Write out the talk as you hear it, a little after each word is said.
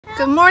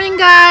Good morning,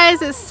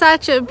 guys. It's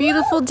such a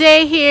beautiful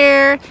day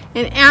here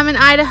in Ammon,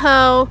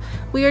 Idaho.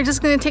 We are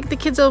just going to take the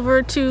kids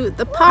over to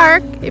the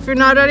park. If you're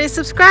not already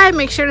subscribed,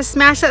 make sure to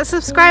smash that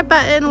subscribe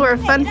button. We're a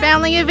fun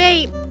family of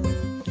 8.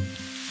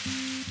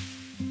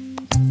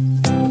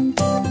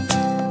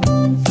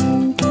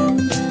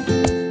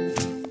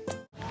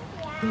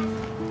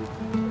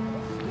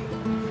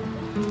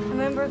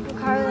 Remember,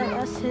 Carl let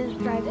us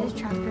drive his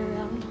tractor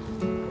around.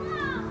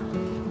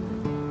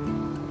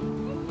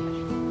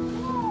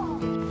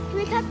 Can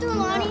we cut through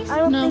Lonnie's? I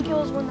don't think it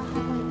was one that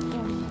had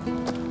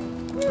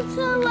one.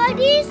 So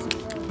Lonnie's?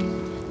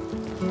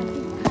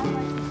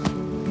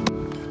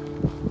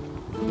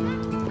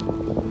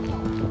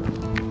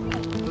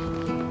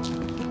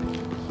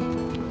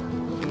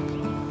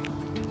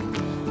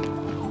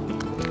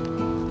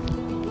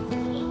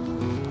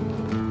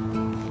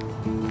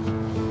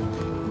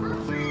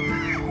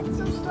 It's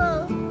so slow.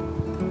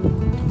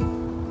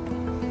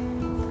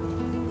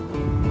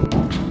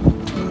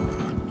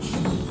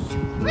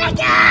 Wake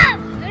up!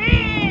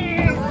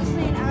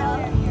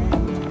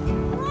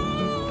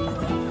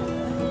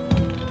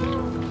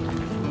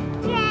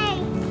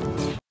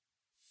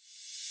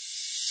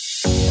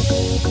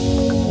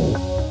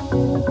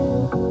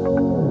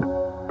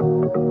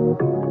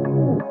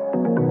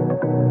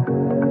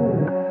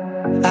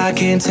 I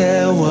can't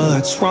tell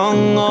what's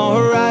wrong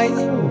or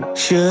right.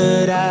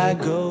 Should I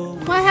go?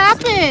 What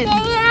happened?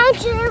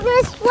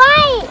 This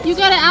white. You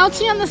got an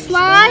ouchie on the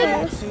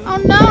slide? Oh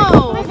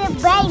no! It's a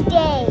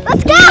Band-Aid.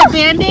 Let's go! A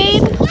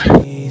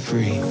Band-Aid?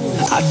 Free.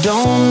 I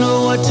don't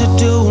know what to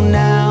do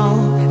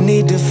now.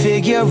 Need to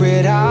figure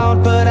it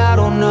out, but I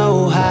don't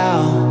know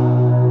how.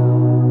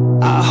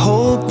 I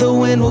hope the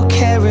wind will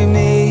carry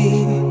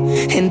me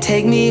and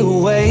take me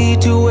away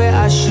to where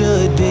I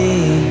should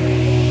be.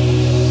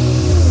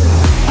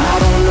 I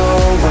don't know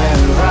where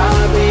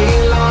I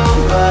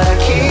belong, but I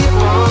keep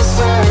on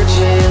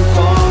searching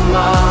for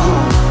my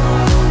home.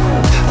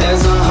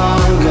 There's a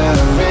hunger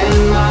in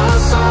my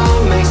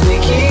soul, makes me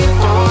keep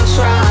on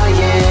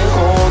trying,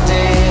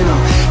 holding on.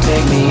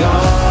 Take me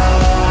all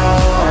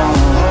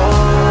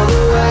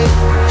the way,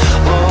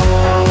 all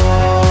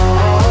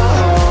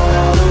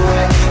the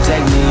way.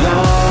 Take me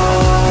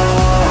all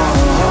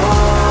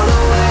the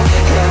way,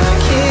 and I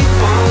keep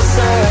on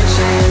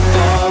searching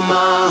for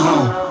my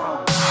home.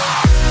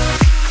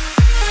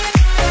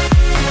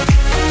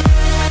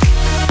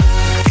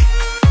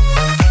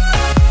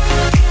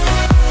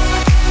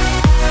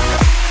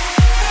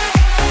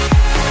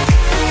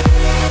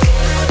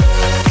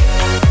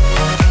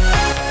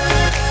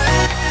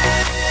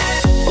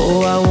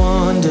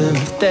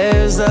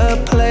 There's a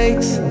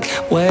place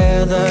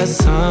where the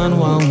sun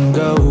won't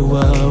go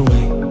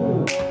away.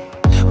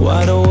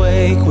 Wide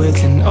awake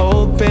with an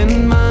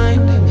open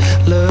mind,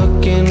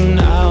 looking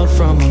out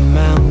from a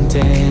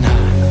mountain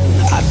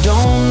high. I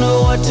don't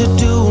know what to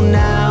do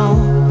now.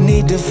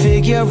 Need to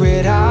figure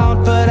it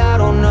out, but I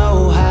don't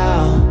know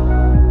how.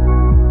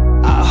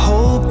 I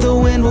hope the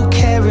wind will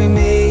carry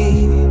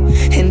me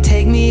and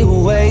take me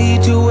away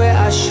to where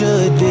I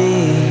should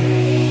be.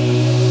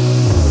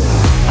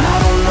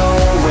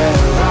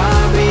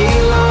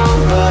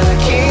 But I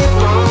keep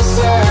on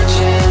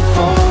searching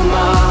for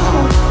my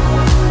home.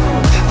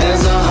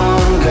 There's a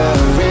hunger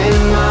in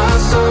my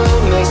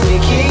soul, makes me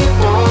keep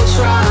on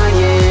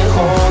trying,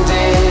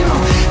 holding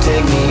on.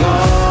 Take me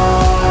all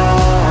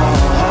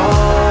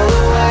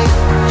the way,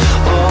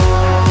 all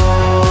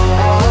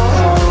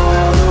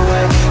the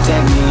way.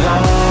 Take me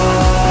all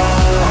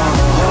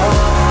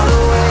the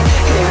way,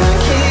 and I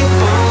keep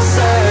on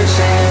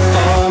searching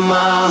for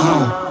my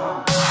home.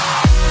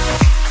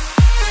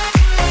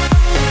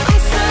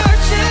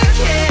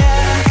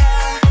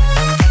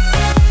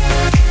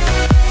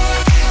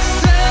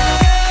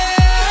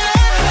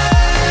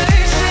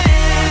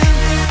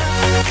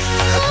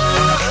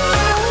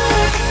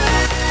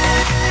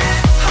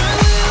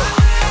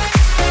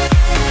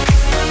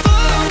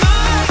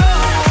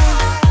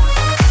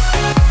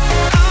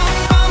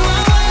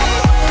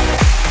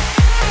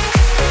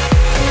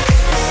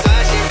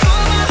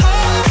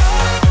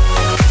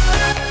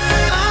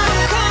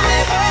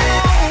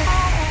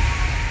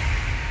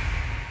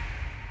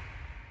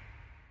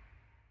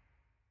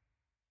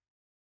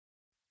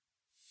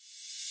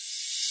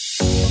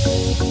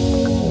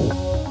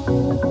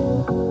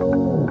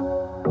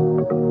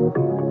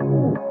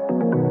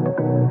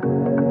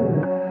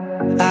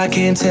 I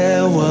can't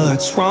tell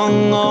what's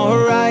wrong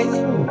or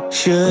right.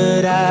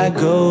 Should I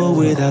go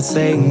without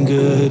saying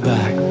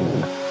goodbye?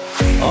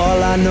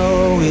 All I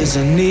know is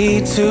I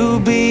need to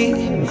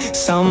be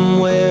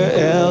somewhere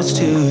else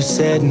to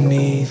set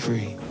me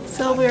free.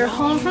 So we're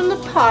home from the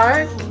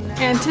park,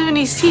 and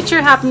Tiffany's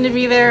teacher happened to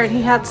be there, and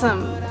he had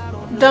some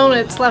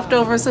donuts left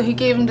over, so he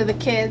gave them to the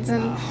kids.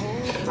 And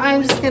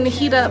I'm just going to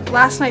heat up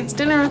last night's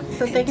dinner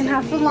that they can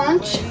have for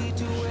lunch,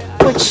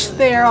 which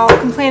they're all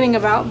complaining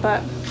about,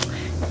 but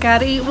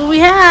gotta eat what we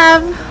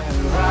have. I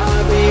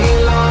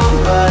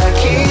belong, but I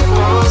keep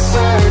on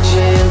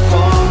searching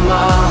for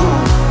my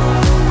home.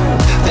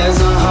 There's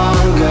a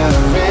hunger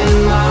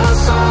in my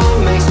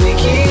soul, makes me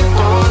keep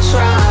on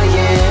trying.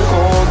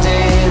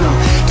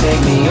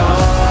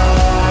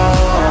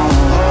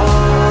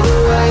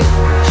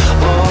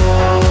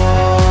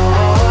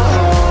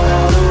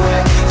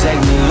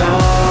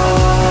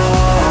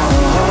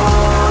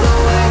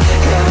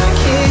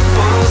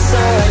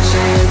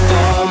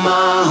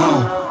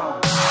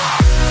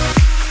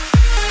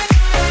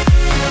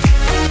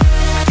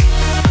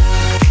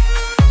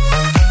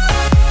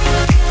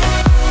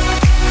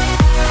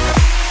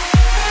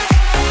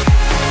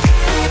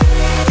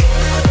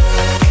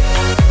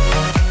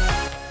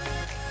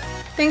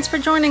 Thanks for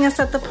joining us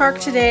at the park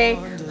today.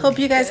 Hope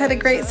you guys had a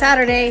great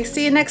Saturday.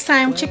 See you next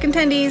time, chicken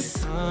tendies.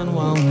 Sun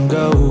won't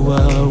go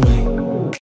away.